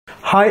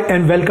Hi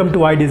and welcome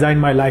to I Design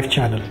My Life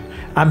channel.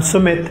 I'm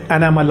Sumit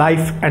and I'm a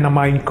life and a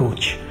mind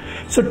coach.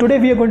 So today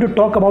we are going to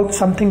talk about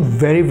something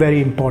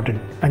very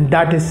important, and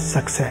that is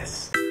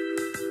success.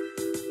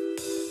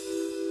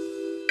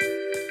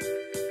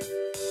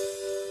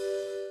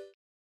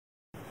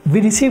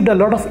 We received a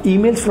lot of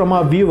emails from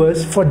our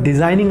viewers for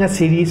designing a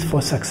series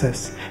for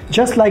success.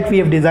 Just like we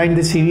have designed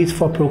the series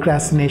for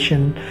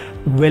procrastination,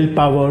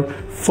 willpower,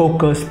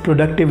 focus,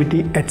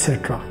 productivity,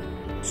 etc.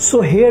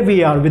 So here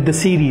we are with the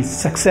series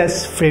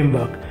Success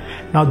Framework.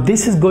 Now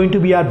this is going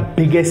to be our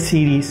biggest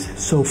series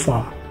so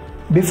far.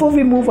 Before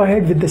we move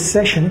ahead with this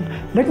session,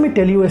 let me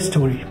tell you a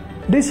story.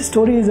 This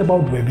story is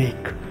about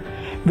Vivek.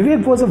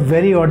 Vivek was a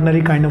very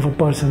ordinary kind of a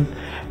person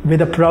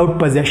with a proud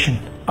possession,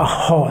 a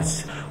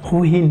horse,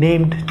 who he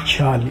named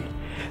Charlie.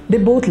 They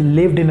both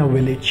lived in a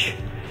village.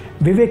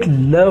 Vivek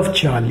loved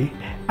Charlie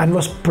and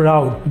was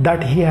proud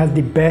that he has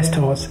the best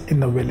horse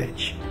in the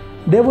village.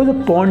 There was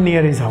a pond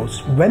near his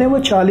house.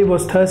 Whenever Charlie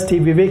was thirsty,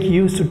 Vivek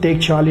used to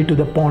take Charlie to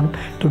the pond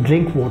to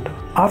drink water.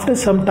 After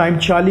some time,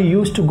 Charlie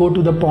used to go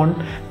to the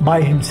pond by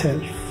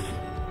himself.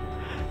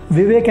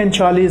 Vivek and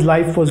Charlie's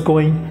life was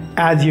going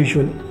as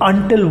usual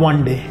until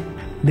one day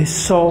they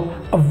saw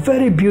a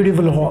very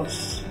beautiful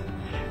horse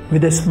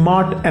with a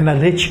smart and a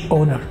rich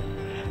owner.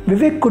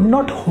 Vivek could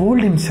not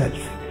hold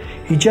himself.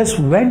 He just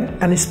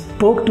went and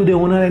spoke to the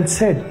owner and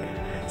said,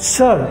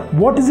 "Sir,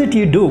 what is it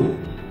you do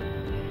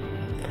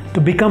to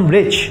become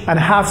rich and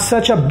have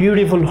such a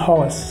beautiful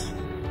horse?"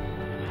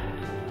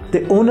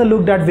 The owner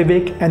looked at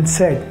Vivek and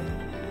said,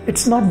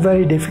 "It's not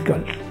very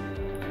difficult.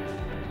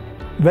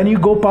 When you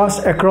go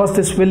past across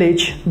this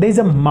village, there is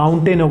a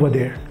mountain over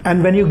there.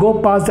 And when you go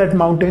past that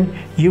mountain,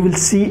 you will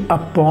see a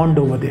pond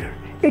over there.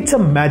 It's a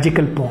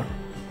magical pond.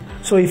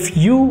 So if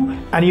you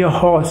and your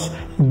horse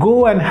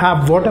go and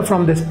have water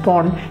from this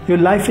pond, your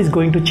life is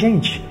going to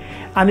change.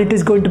 And it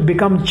is going to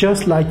become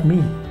just like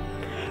me."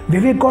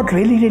 Vivek got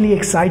really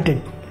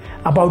excited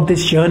about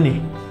this journey.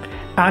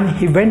 And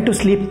he went to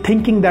sleep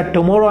thinking that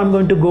tomorrow I'm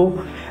going to go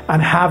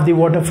and have the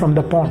water from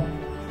the pond.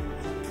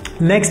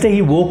 Next day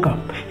he woke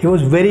up. He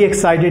was very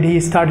excited. He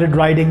started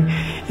riding.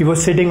 He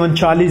was sitting on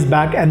Charlie's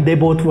back and they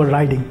both were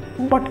riding.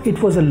 But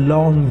it was a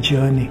long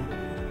journey.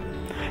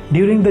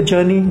 During the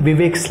journey,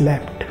 Vivek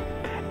slept.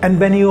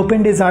 And when he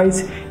opened his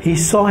eyes, he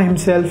saw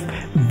himself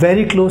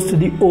very close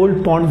to the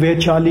old pond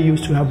where Charlie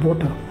used to have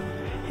water.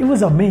 He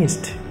was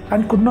amazed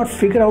and could not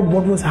figure out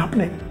what was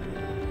happening.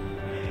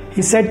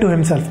 He said to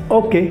himself,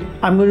 "Okay,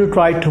 I'm going to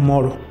try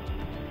tomorrow."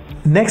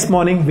 Next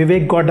morning,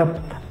 Vivek got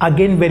up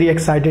again very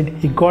excited.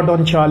 He got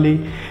on Charlie.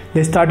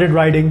 They started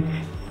riding.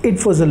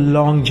 It was a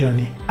long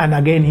journey and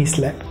again he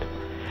slept.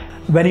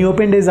 When he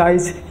opened his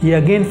eyes, he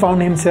again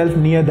found himself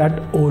near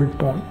that old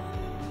pond.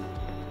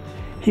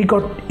 He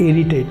got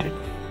irritated.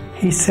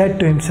 He said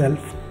to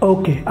himself,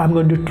 "Okay, I'm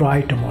going to try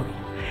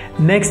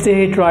tomorrow." Next day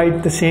he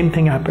tried, the same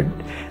thing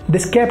happened.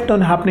 This kept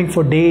on happening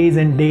for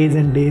days and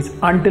days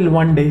until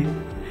one day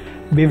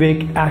Vivek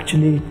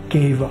actually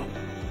gave up.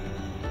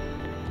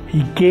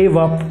 He gave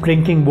up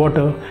drinking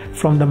water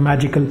from the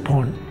magical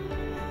pond.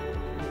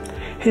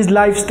 His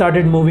life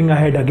started moving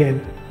ahead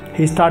again.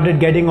 He started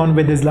getting on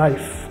with his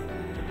life.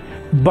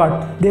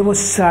 But there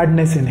was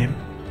sadness in him.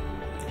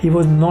 He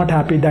was not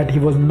happy that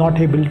he was not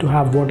able to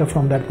have water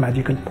from that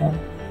magical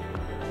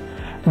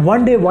pond.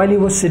 One day while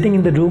he was sitting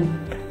in the room,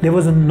 there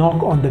was a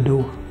knock on the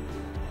door.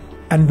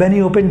 And when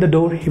he opened the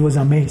door, he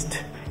was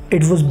amazed.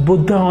 It was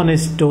Buddha on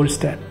his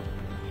doorstep.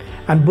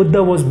 And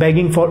Buddha was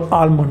begging for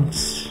almonds.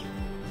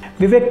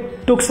 Vivek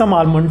took some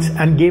almonds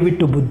and gave it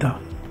to Buddha.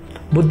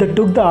 Buddha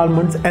took the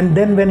almonds and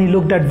then when he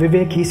looked at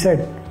Vivek, he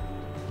said,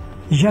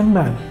 "Young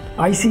man,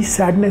 I see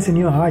sadness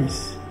in your eyes.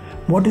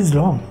 What is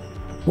wrong?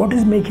 What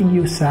is making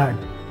you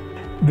sad?"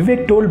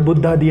 Vivek told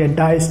Buddha the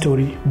entire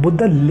story.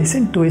 Buddha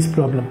listened to his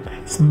problem,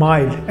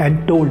 smiled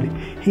and told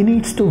he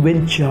needs to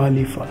win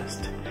Charlie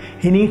first.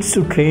 He needs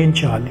to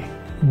train Charlie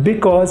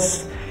because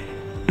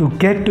to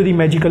get to the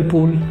magical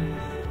pool,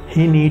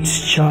 he needs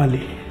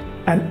Charlie.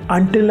 And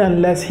until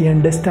unless he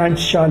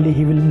understands Charlie,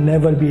 he will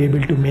never be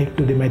able to make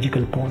to the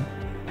magical pond.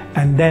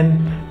 And then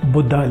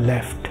Buddha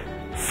left.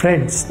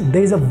 Friends,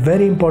 there is a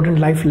very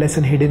important life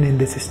lesson hidden in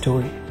this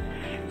story.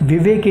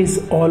 Vivek is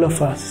all of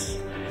us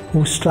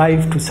who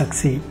strive to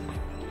succeed.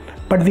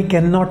 But we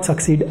cannot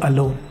succeed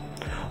alone.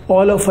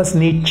 All of us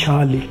need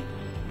Charlie.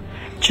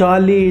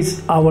 Charlie is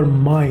our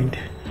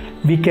mind.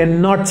 We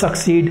cannot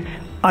succeed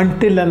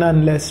until and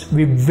unless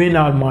we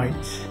win our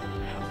minds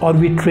or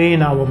we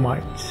train our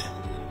minds.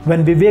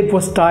 When Vivek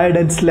was tired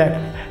and slept,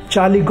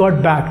 Charlie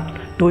got back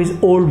to his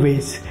old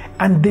ways.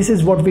 And this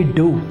is what we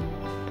do.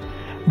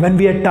 When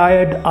we are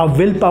tired, our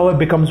willpower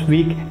becomes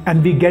weak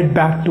and we get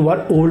back to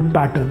our old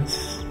patterns.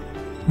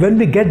 When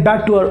we get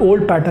back to our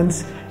old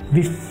patterns,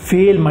 we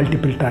fail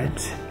multiple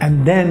times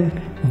and then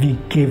we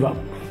give up.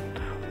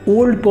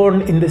 Old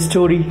pond in the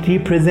story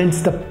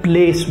represents the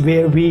place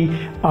where we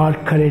are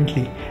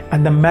currently,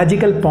 and the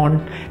magical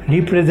pond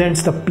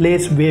represents the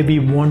place where we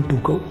want to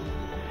go.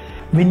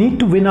 We need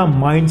to win our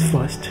minds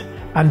first,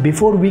 and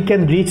before we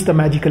can reach the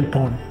magical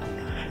pond,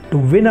 To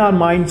win our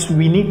minds,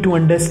 we need to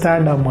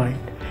understand our mind,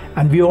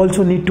 and we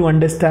also need to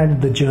understand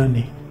the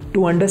journey.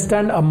 To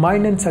understand our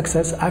mind and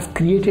success, I've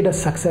created a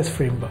success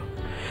framework.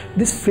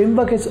 This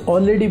framework has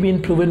already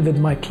been proven with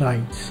my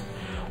clients.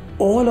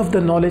 All of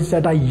the knowledge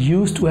that I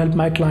use to help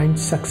my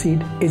clients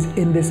succeed is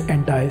in this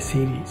entire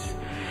series.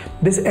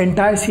 This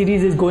entire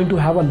series is going to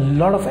have a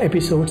lot of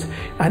episodes,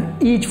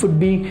 and each would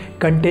be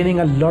containing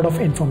a lot of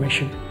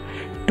information.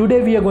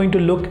 Today we are going to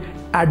look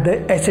at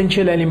the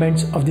essential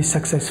elements of the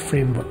success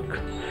framework.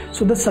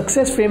 So the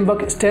success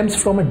framework stems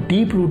from a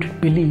deep-rooted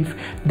belief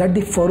that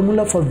the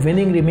formula for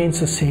winning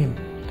remains the same,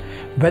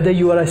 whether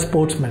you are a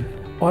sportsman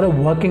or a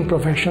working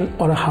professional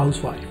or a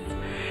housewife.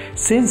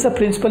 Since the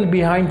principle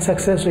behind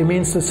success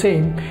remains the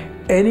same,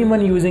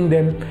 anyone using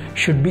them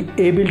should be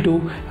able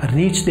to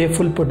reach their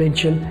full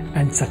potential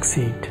and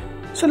succeed.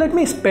 So let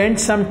me spend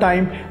some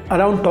time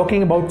around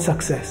talking about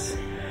success.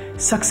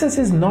 Success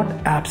is not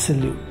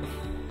absolute,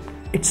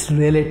 it's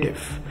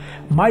relative.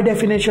 My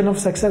definition of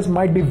success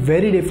might be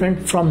very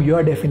different from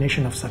your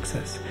definition of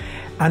success,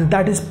 and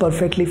that is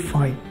perfectly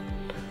fine.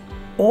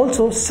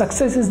 Also,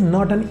 success is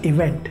not an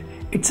event,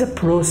 it's a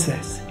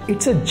process,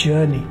 it's a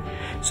journey.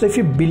 So if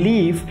you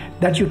believe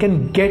that you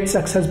can get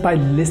success by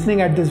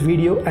listening at this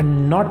video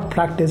and not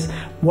practice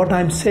what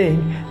I'm saying,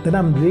 then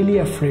I'm really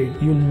afraid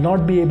you'll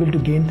not be able to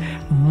gain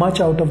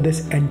much out of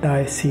this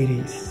entire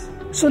series.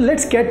 So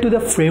let's get to the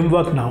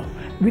framework now.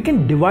 We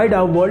can divide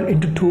our world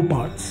into two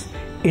parts: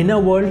 inner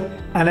world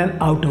and an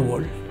outer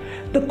world.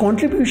 The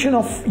contribution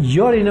of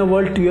your inner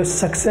world to your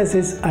success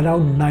is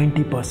around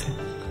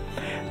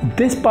 90%.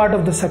 This part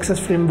of the success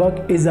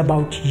framework is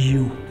about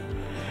you.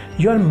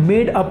 You are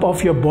made up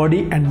of your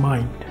body and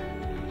mind.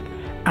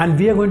 And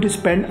we are going to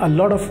spend a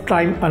lot of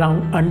time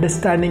around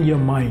understanding your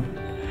mind.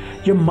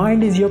 Your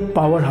mind is your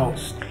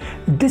powerhouse.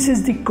 This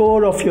is the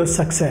core of your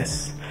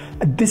success.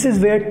 This is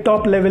where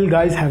top level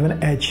guys have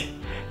an edge.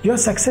 Your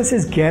success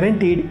is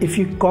guaranteed if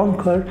you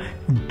conquer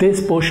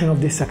this portion of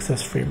the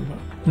success framework.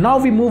 Now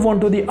we move on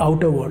to the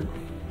outer world.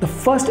 The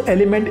first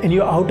element in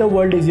your outer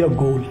world is your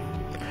goal.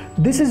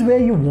 This is where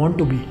you want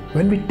to be.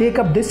 When we take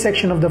up this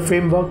section of the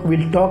framework,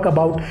 we'll talk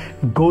about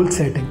goal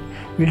setting.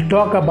 We'll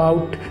talk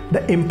about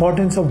the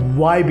importance of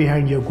why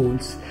behind your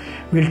goals.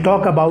 We'll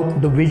talk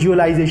about the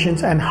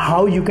visualizations and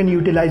how you can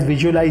utilize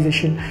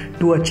visualization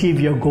to achieve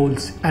your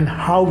goals and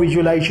how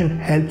visualization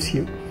helps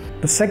you.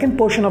 The second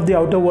portion of the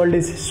outer world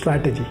is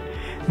strategy.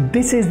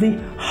 This is the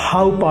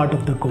how part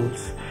of the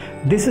goals.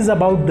 This is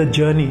about the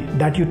journey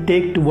that you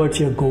take towards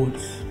your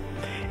goals.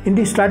 In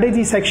the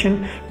strategy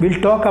section, we'll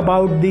talk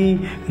about the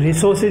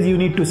resources you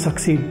need to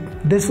succeed.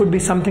 This would be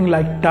something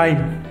like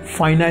time,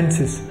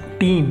 finances,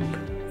 team,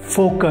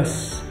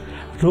 focus,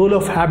 role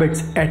of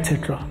habits,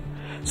 etc.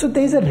 So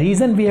there's a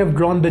reason we have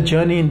drawn the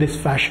journey in this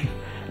fashion,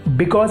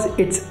 because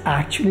it's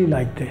actually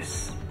like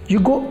this.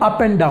 You go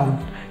up and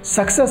down.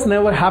 Success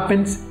never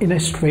happens in a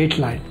straight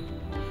line.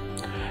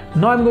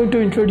 Now I'm going to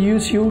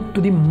introduce you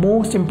to the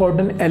most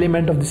important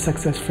element of the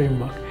success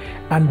framework,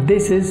 and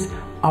this is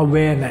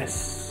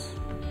awareness.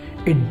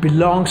 It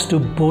belongs to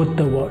both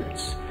the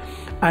worlds,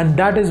 and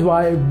that is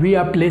why we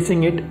are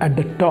placing it at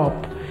the top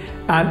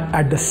and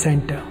at the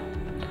center.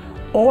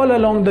 All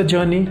along the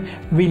journey,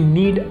 we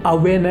need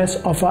awareness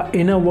of our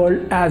inner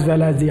world as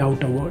well as the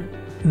outer world.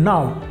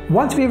 Now,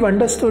 once we've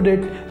understood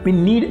it, we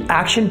need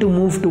action to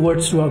move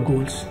towards our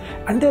goals.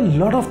 And there are a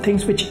lot of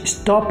things which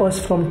stop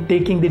us from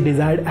taking the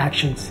desired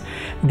actions.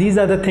 These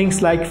are the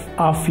things like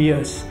our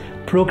fears,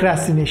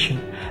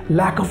 procrastination,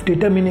 lack of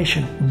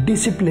determination,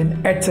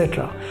 discipline,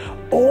 etc.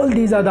 All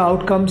these are the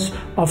outcomes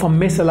of a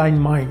misaligned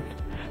mind.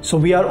 So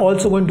we are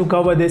also going to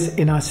cover this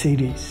in our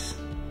series.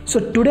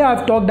 So today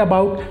I've talked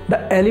about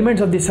the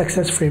elements of the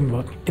success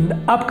framework. In the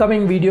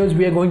upcoming videos,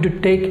 we are going to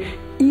take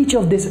each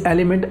of this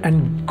element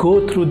and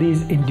go through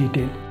these in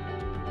detail.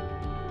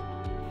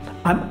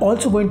 I'm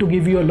also going to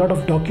give you a lot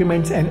of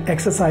documents and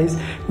exercise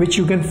which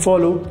you can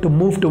follow to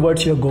move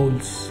towards your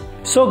goals.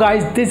 So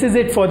guys, this is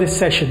it for this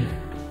session.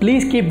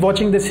 Please keep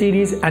watching the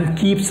series and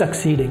keep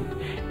succeeding.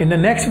 In the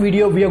next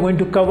video, we are going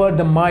to cover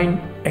the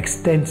mind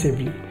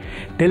extensively.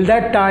 Till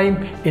that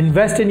time,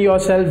 invest in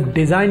yourself,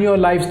 design your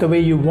lives the way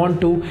you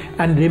want to,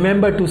 and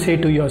remember to say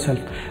to yourself,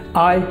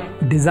 I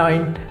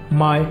design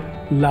my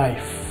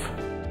life.